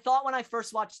 My thought when I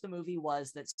first watched the movie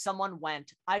was that someone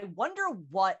went, I wonder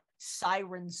what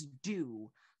sirens do,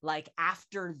 like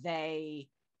after they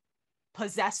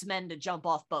possess men to jump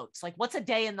off boats. Like, what's a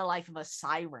day in the life of a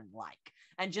siren like?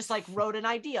 And just like wrote an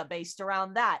idea based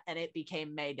around that, and it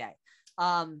became Mayday.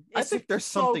 I think there's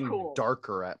something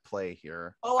darker at play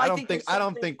here. I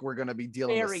don't think we're gonna be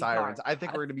dealing with sirens. Dark. I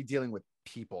think we're gonna be dealing with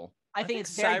people. I think it's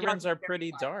sirens are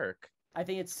pretty dark. I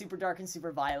think it's super dark and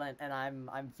super violent, and I'm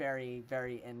very,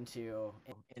 very into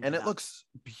and it looks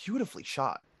beautifully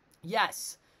shot.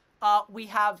 Yes. We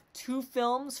have 2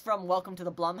 films from Welcome to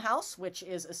the Blumhouse, which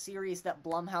is a series that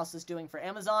Blumhouse is doing for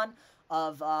Amazon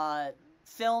of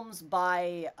films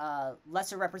by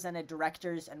lesser represented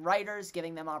directors and writers,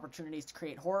 giving them opportunities to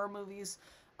create horror movies.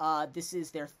 This is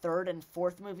their 3rd and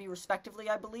 4th movie, respectively,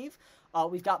 I believe.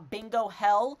 We've got Bingo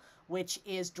Hell, which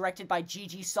is directed by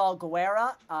Gigi Saul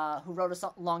Guerra, who wrote us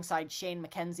alongside Shane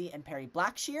McKenzie and Perry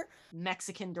Blackshear,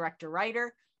 Mexican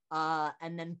director-writer.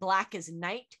 And then Black as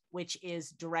Night, which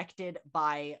is directed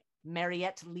by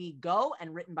Mariette Lee Go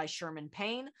and written by Sherman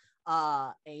Payne,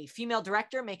 a female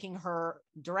director making her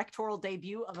directorial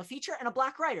debut of a feature, and a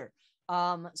black writer.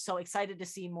 So excited to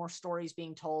see more stories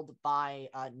being told by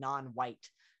non-white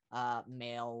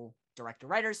male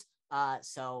director-writers.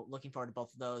 So looking forward to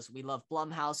both of those. We love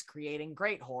Blumhouse creating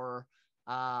great horror.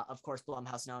 Of course,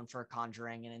 Blumhouse known for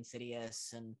Conjuring and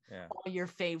Insidious and all your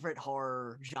favorite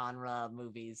horror genre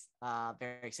movies.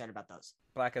 Very excited about those.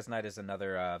 Black as Night is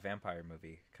another vampire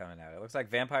movie coming out. It looks like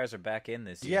vampires are back in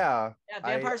this year. Yeah,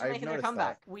 vampires are making their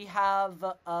comeback. We have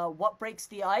What Breaks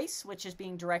the Ice, which is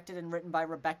being directed and written by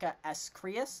Rebecca S.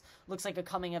 Creus. Looks like a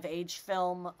coming-of-age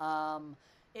film.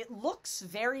 It looks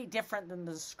very different than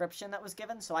the description that was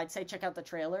given, so I'd say check out the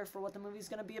trailer for what the movie's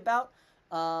going to be about.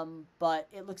 But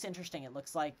it looks interesting. It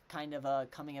looks like kind of a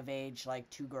coming of age, like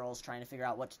 2 girls trying to figure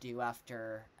out what to do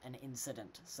after an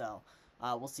incident. So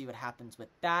we'll see what happens with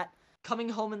that. Coming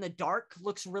Home in the Dark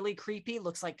looks really creepy.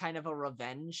 Looks like kind of a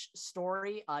revenge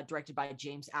story, directed by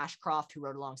James Ashcroft, who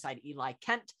wrote alongside Eli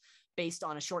Kent, based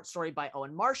on a short story by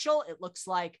Owen Marshall. It looks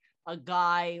like a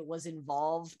guy was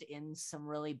involved in some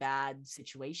really bad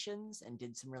situations and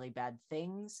did some really bad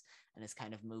things and has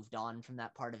kind of moved on from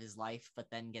that part of his life, but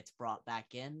then gets brought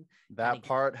back in. That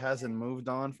part hasn't moved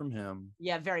on from him.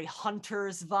 Yeah, very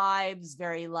Hunters vibes,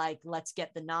 very like let's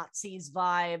get the Nazis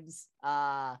vibes.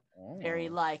 Very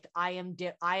like I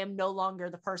am no longer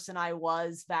the person I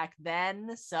was back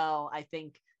then. So I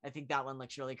think that one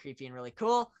looks really creepy and really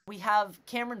cool. We have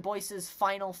Cameron Boyce's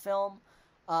final film,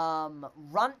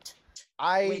 Runt.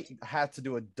 I had to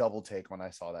do a double take when I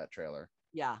saw that trailer.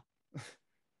 Yeah.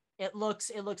 It looks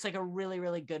like a really,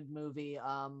 really good movie.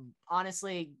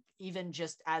 Honestly, even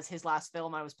just as his last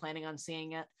film, I was planning on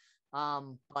seeing it.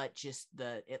 But just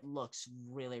it looks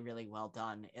really, really well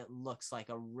done. It looks like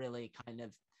a really kind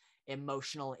of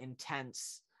emotional,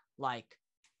 intense, like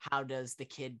how does the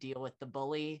kid deal with the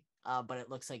bully? But it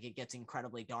looks like it gets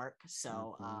incredibly dark.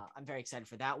 So I'm very excited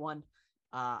for that one.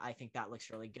 I think that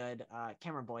looks really good.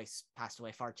 Cameron Boyce passed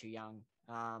away far too young.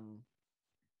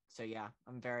 So yeah,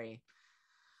 I'm very,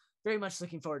 very much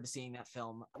looking forward to seeing that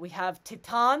film. We have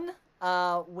Titan,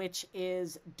 which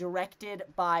is directed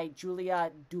by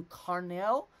Julia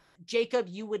Ducournau. Jacob,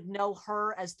 you would know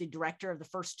her as the director of the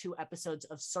first 2 episodes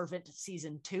of Servant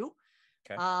Season 2.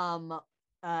 Okay.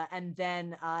 And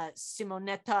then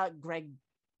Simonetta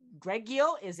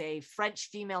Greggio is a French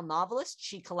female novelist.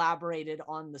 She collaborated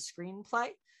on the screenplay.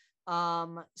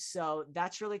 So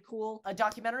that's really cool. A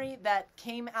documentary that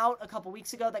came out a couple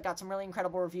weeks ago that got some really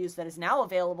incredible reviews that is now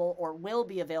available or will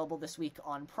be available this week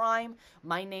on Prime.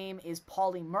 My Name is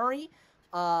Polly Murray.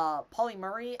 Polly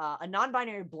Murray, a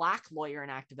non-binary Black lawyer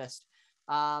and activist,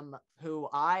 who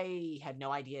I had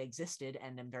no idea existed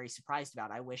and am very surprised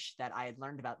about. I wish that I had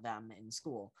learned about them in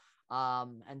school.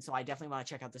 And so I definitely want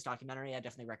to check out this documentary. I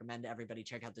definitely recommend everybody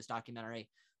check out this documentary.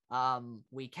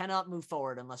 We cannot move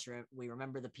forward unless we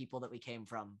remember the people that we came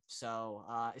from. So,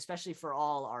 especially for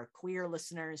all our queer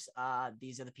listeners,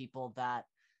 these are the people that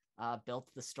built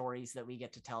the stories that we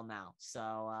get to tell now.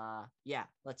 So, yeah,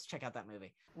 let's check out that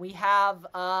movie. We have,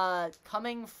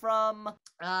 coming from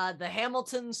the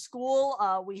Hamilton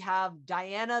School, we have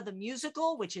Diana the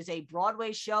Musical, which is a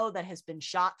Broadway show that has been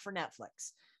shot for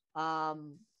Netflix.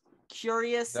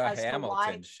 Curious the as Hamilton to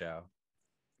why. show.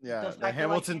 Yeah, the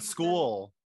Hamilton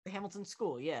School. The Hamilton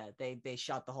School, yeah. They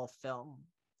shot the whole film.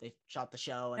 They shot the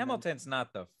show. And Hamilton's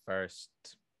not the first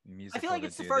musical. I feel like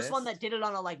it's the first one that did it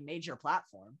on a like major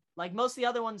platform. Like most of the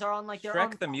other ones are on like their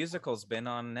own Shrek the Musical's been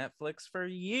on Netflix for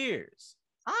years.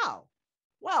 Oh,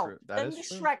 well, True. That then is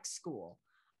the true. Shrek School.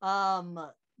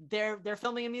 They're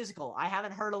filming a musical. I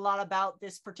haven't heard a lot about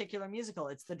this particular musical.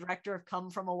 It's the director of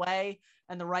Come From Away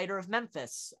and the writer of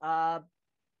Memphis.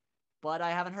 But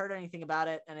I haven't heard anything about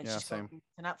it, and it's just same. coming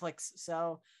to Netflix.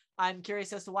 So I'm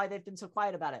curious as to why they've been so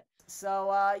quiet about it.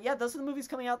 So yeah, those are the movies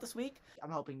coming out this week.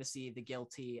 I'm hoping to see The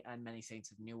Guilty and Many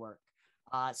Saints of Newark.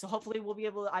 So hopefully we'll be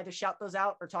able to either shout those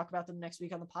out or talk about them next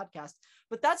week on the podcast.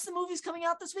 But that's the movies coming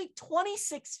out this week.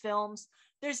 26 films.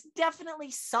 There's definitely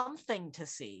something to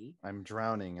see. I'm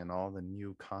drowning in all the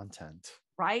new content.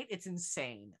 Right? It's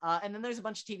insane. And then there's a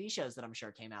bunch of TV shows that I'm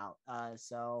sure came out.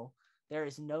 So there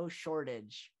is no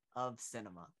shortage of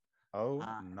cinema. Oh,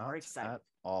 we're not excited. at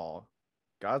all.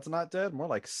 God's not dead. More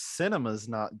like cinema's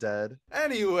not dead.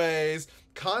 Anyways,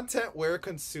 content we're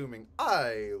consuming.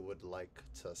 I would like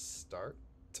to start.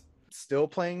 Still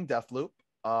playing Deathloop.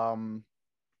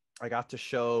 I got to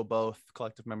show both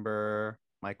collective member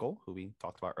Michael, who we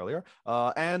talked about earlier,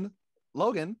 and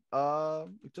Logan.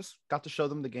 Just got to show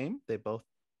them the game. They both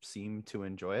seem to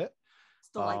enjoy it. It's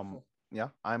delightful. Yeah,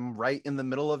 I'm right in the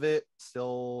middle of it,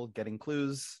 still getting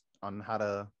clues on how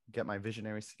to get my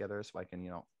visionaries together so I can,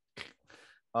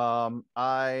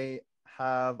 I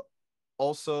have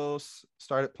also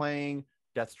started playing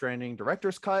Death Stranding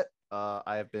Director's Cut.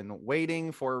 I have been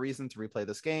waiting for a reason to replay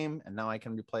this game, and now I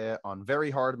can replay it on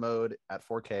very hard mode at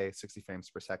 4K, 60 frames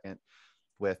per second,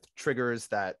 with triggers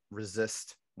that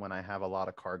resist when I have a lot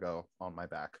of cargo on my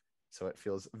back. So it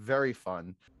feels very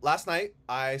fun. Last night,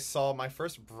 I saw my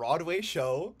first Broadway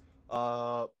show.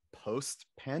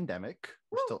 Post-pandemic.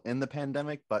 We're still in the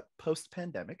pandemic, but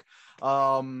post-pandemic.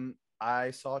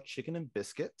 I saw Chicken and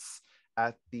Biscuits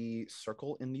at the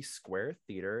Circle in the Square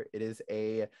Theater. It is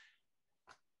a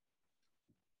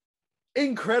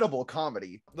incredible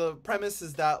comedy. The premise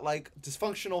is that like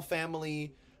dysfunctional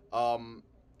family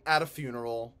at a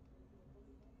funeral,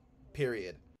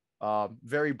 period.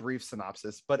 Very brief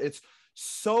synopsis, but it's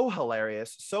so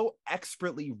hilarious, so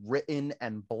expertly written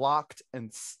and blocked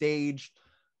and staged.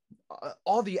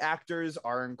 all the actors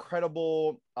are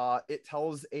incredible. It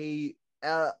tells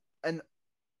an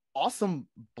awesome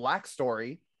Black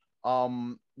story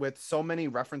with so many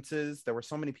references. There were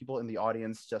so many people in the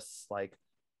audience just like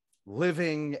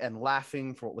living and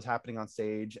laughing for what was happening on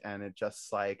stage, and it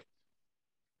just like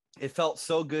it felt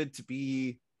so good to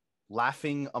be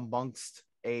laughing amongst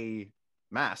a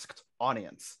masked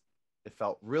audience. It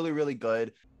felt really, really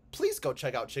good. Please go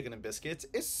check out Chicken and Biscuits.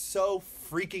 It's so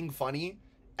freaking funny,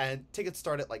 and tickets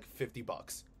start at like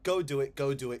 $50. Go do it,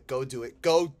 go do it, go do it,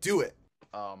 go do it.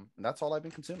 And that's all I've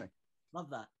been consuming. Love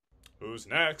that. Who's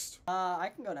next?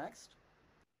 I can go next.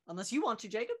 Unless you want to,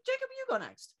 Jacob. Jacob, you go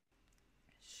next.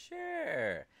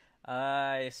 Sure.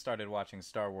 I started watching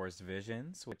Star Wars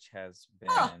Visions, which has been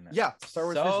Star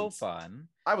Wars so Visions. fun.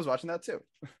 I was watching that too.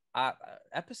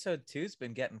 Episode 2's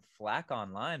been getting flack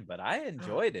online, but I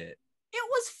enjoyed it. It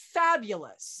was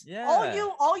fabulous. Yeah.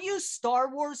 All you Star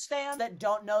Wars fans that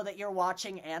don't know that you're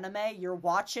watching anime, you're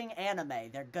watching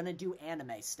anime. They're gonna do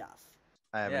anime stuff.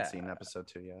 I haven't seen episode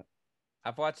 2 yet.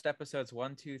 I've watched episodes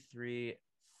 1, 2, 3,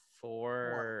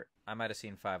 4. I might have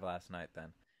seen 5 last night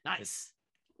then. Nice. It's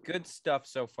good stuff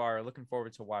so far. Looking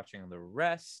forward to watching the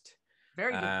rest.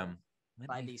 Very good Let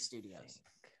by me these studios.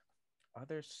 think.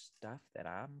 Other stuff that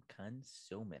I'm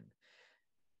consuming.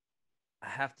 I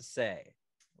have to say,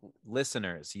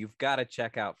 listeners, you've got to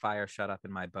check out Fire Shut Up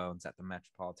in My Bones at the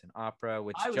Metropolitan Opera,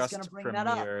 which just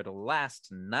premiered last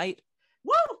night.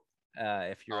 Woo!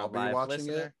 If you're I'll a live be watching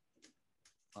listener. it.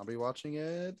 I'll be watching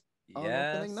it on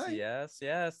opening night.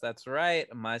 Yes, that's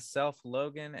right. Myself,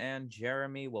 Logan, and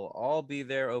Jeremy will all be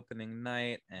there opening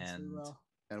night, and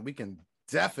we can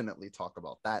definitely talk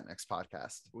about that next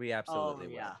podcast. we absolutely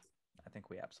will. Yeah. I think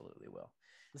we absolutely will.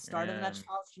 The start of the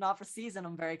Metropolitan Opera season.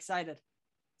 I'm very excited.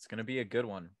 It's gonna be a good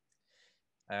one.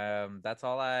 That's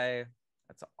all I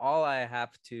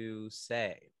have to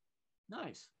say.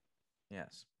 Nice.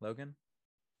 Yes, Logan.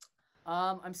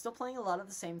 I'm still playing a lot of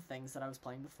the same things that I was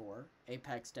playing before.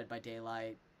 Apex, Dead by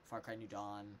Daylight, Far Cry New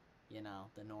Dawn,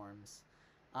 the norms.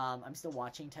 I'm still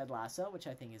watching Ted Lasso, which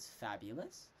I think is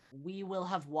fabulous. We will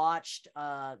have watched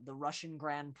the Russian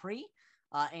Grand Prix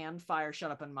and Fire Shut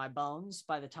Up in My Bones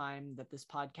by the time that this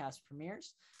podcast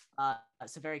premieres.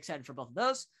 So very excited for both of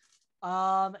those.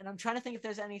 And I'm trying to think if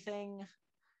there's anything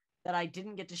that I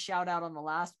didn't get to shout out on the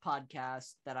last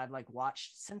podcast that I've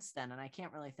watched since then, and I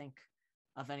can't really think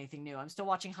of anything new. I'm still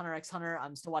watching Hunter x Hunter.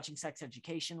 I'm still watching Sex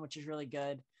Education, which is really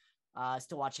good.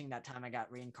 Still watching That Time I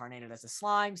Got Reincarnated as a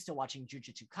Slime. Still watching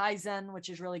Jujutsu Kaisen, which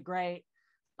is really great.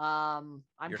 You're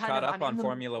caught up on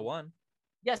Formula One.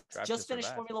 Yes, just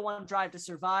finished Formula One Drive to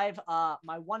Survive.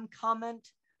 My one comment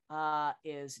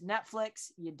is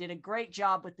Netflix. You did a great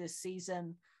job with this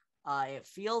season. It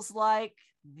feels like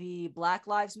the Black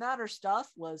Lives Matter stuff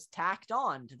was tacked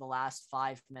on to the last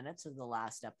 5 minutes of the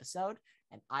last episode,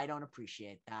 and I don't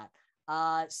appreciate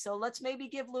that. So let's maybe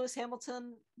give Lewis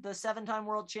Hamilton, the 7-time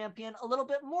world champion, a little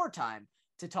bit more time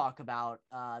to talk about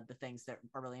the things that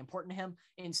are really important to him,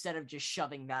 instead of just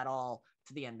shoving that all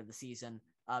to the end of the season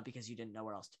because you didn't know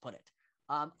where else to put it.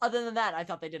 Other than that, I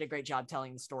thought they did a great job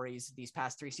telling the stories these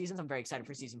past 3 seasons. I'm very excited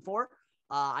for season 4.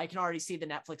 I can already see the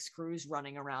Netflix crews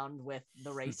running around with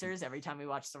the racers every time we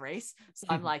watch the race. So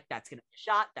I'm like, that's going to be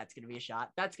a shot. That's going to be a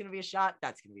shot. That's going to be a shot.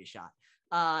 That's going to be a shot.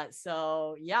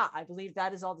 So yeah, I believe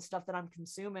that is all the stuff that I'm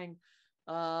consuming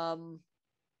at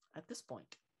this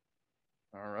point.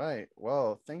 All right.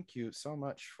 Well, thank you so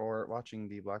much for watching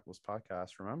the Blackwolves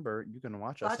podcast. Remember, you can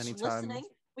watch us anytime. Listening.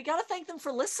 We got to thank them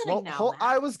for listening now.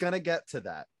 I was going to get to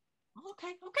that.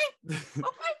 Okay.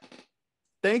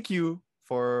 Thank you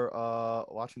for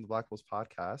watching the Blackwolves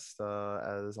podcast.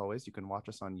 As always, you can watch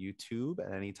us on YouTube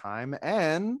at any time.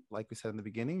 And like we said in the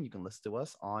beginning, you can listen to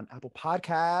us on Apple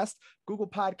Podcast, Google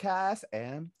Podcast,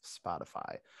 and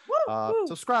Spotify. Woo!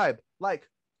 Subscribe, like,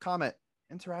 comment,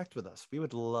 interact with us. We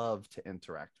would love to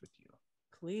interact with you.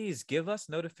 Please give us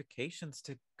notifications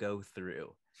to go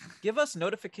through. Give us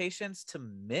notifications to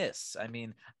miss. I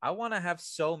mean, I want to have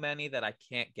so many that I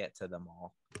can't get to them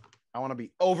all. I want to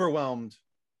be overwhelmed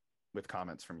with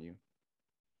comments from you.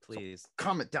 Please so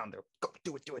comment down there. Go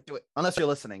do it. Unless you're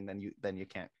listening, then you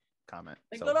can't comment.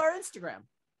 So go to our Instagram.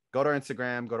 Go to our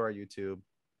Instagram. Go to our YouTube.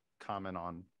 Comment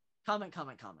on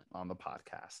the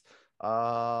podcast.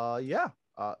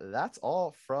 That's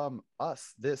all from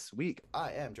us this week.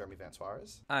 I am Jeremy Van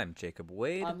Suarez. I'm Jacob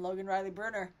Wade. I'm Logan Riley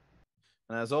Bruner.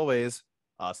 And as always,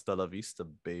 hasta la vista,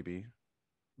 baby.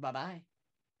 Bye-bye.